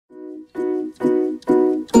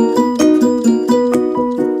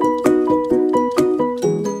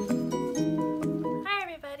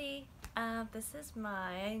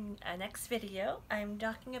video, I'm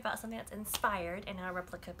talking about something that's inspired in a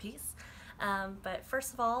replica piece. But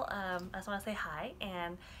first of all, I just want to say hi,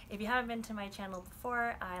 and if you haven't been to my channel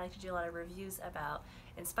before, I like to do a lot of reviews about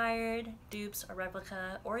inspired, dupes, or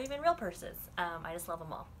replica, or even real purses. I just love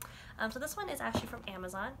them all. So this one is actually from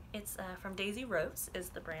Amazon. It's from Daisy Rose is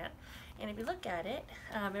the brand, and if you look at it,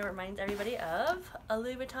 it reminds everybody of a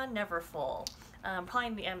Louis Vuitton Neverfull, probably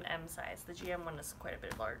in the MM size. The GM one is quite a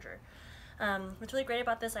bit larger. What's really great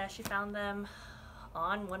about this, I actually found them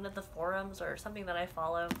on one of the forums or something that I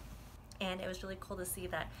follow, and it was really cool to see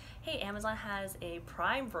that, hey, Amazon has a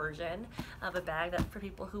Prime version of a bag that for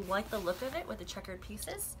people who like the look of it with the checkered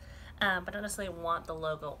pieces, but don't necessarily want the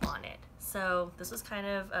logo on it. So this was kind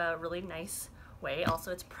of a really nice way.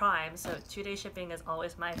 Also, it's Prime, so 2-day shipping is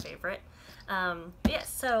always my favorite.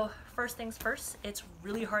 Yes, so first things first, it's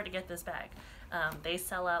really hard to get this bag. They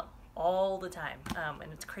sell out all the time,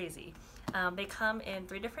 and it's crazy. They come in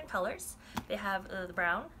 3 different colors. They have the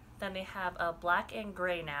brown, then they have a black and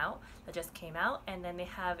gray now that just came out, and then they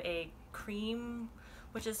have a cream,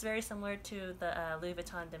 which is very similar to the Louis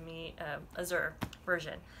Vuitton Damier Azure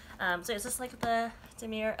version. So it's just like the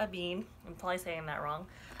Damier Ebene. I'm probably saying that wrong,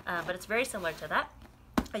 but it's very similar to that,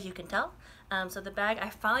 as you can tell. So the bag, I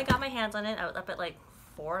finally got my hands on it. I was up at like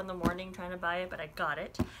 4 in the morning trying to buy it, but I got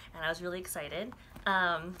it, and I was really excited.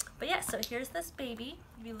 But yeah, so here's this baby.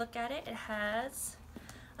 If you look at it, it has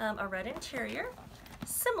a red interior.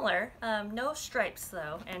 Similar, no stripes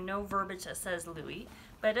though, and no verbiage that says Louis,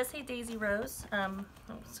 but it does say Daisy Rose.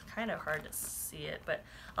 It's kind of hard to see it, but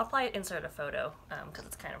I'll probably insert a photo because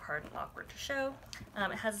it's kind of hard and awkward to show.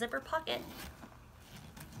 It has a zipper pocket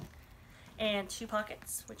and 2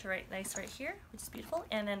 pockets, which are nice right here, which is beautiful,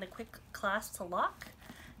 and then the quick clasp to lock,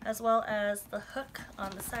 as well as the hook on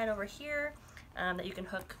the side over here that you can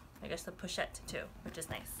hook, I guess, the pochette to, which is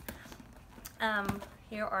nice.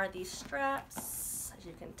 Here are these straps, as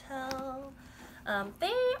you can tell.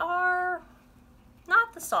 They are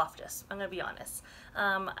not the softest, I'm gonna be honest.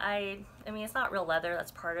 I mean, it's not real leather,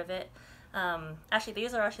 that's part of it. Actually,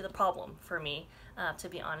 these are actually the problem for me, to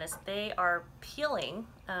be honest. They are peeling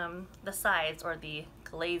the sides, or the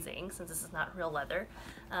glazing, since this is not real leather,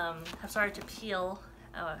 have started to peel.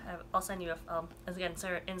 I'll send you again,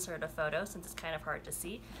 insert a photo since it's kind of hard to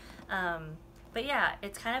see. But yeah,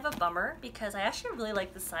 it's kind of a bummer because I actually really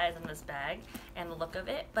like the size of this bag and the look of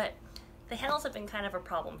it, but the handles have been kind of a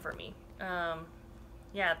problem for me.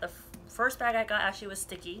 Yeah, the first bag I got actually was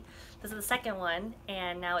sticky. This is the second one,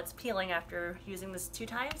 and now it's peeling after using this 2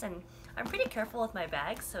 times, and I'm pretty careful with my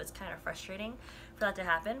bags, so it's kind of frustrating for that to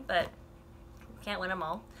happen, but can't win them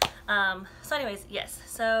all. So anyways, yes,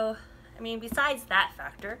 so I mean, besides that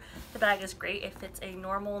factor, the bag is great. It fits a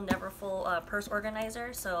normal Neverfull purse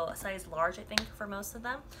organizer, so a size large, I think, for most of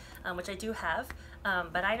them, which I do have,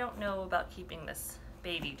 but I don't know about keeping this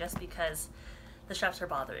baby just because the straps are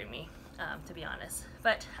bothering me, to be honest.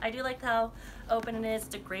 But I do like how open it is.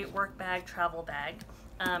 It's a great work bag, travel bag.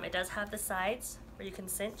 It does have the sides where you can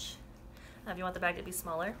cinch if you want the bag to be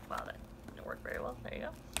smaller. Wow, that didn't work very well. There you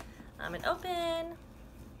go. And open.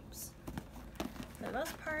 Oops. For the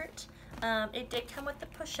most part. It did come with the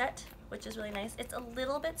pochette, which is really nice. It's a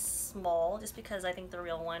little bit small just because I think the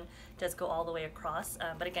real one does go all the way across,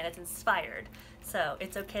 but again, it's inspired, so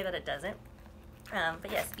it's okay that it doesn't.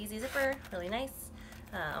 But yes, easy zipper, really nice.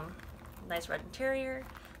 Nice red interior.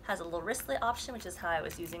 Has a little wristlet option, which is how I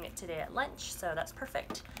was using it today at lunch, so that's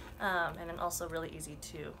perfect. And then also really easy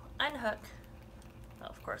to unhook. Oh,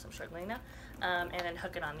 of course, I'm struggling now. And then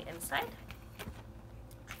hook it on the inside.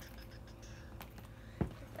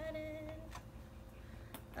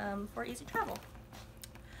 For easy travel.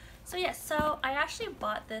 So yes, so I actually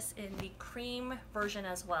bought this in the cream version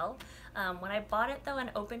as well. When I bought it though and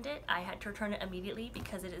opened it, I had to return it immediately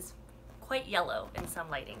because it is quite yellow in some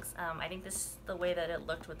lightings. I think this, the way that it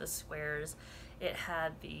looked with the squares, it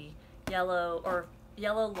had the yellow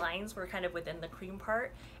lines were kind of within the cream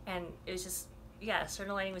part, and it was just, yeah,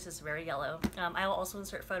 certain lighting was just very yellow. I will also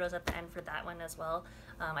insert photos at the end for that one as well.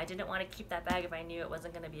 I didn't want to keep that bag if I knew it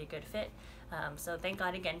wasn't going to be a good fit. So thank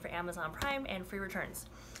God again for Amazon Prime and free returns.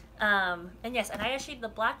 And yes, and I actually, the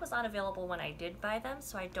black was not available when I did buy them,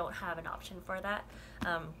 so I don't have an option for that.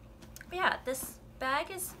 But yeah, this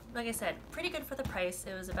bag is, like I said, pretty good for the price.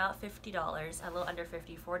 It was about $50, a little under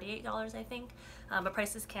 50, $48 I think, but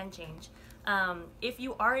prices can change. If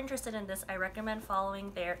you are interested in this, I recommend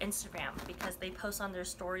following their Instagram because they post on their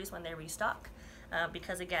stories when they restock.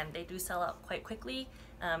 Because again, they do sell out quite quickly,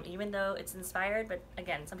 even though it's inspired, but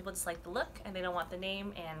again, some people just like the look and they don't want the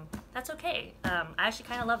name, and that's okay. I actually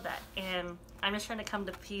kind of love that, and I'm just trying to come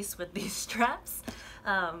to peace with these straps.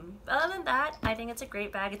 Other than that, I think it's a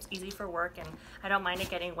great bag. It's easy for work, and I don't mind it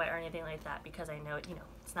getting wet or anything like that because I know, you know,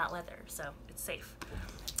 it's not leather, so it's safe.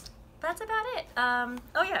 That's about it.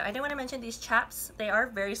 Oh yeah, I do want to mention these chaps. They are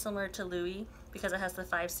very similar to Louis because it has the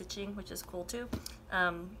 5 stitching, which is cool too.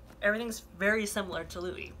 Everything's very similar to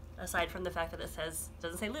Louis, aside from the fact that it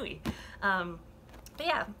doesn't say Louis. But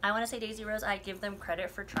yeah, I want to say Daisy Rose, I give them credit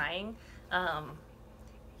for trying.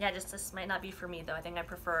 Yeah, just this might not be for me though. I think I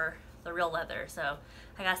prefer the real leather, so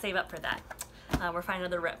I gotta save up for that. We're finding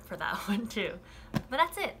another rep for that one too. But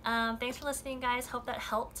that's it. Thanks for listening, guys. Hope that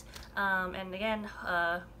helped. And again,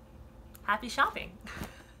 happy shopping.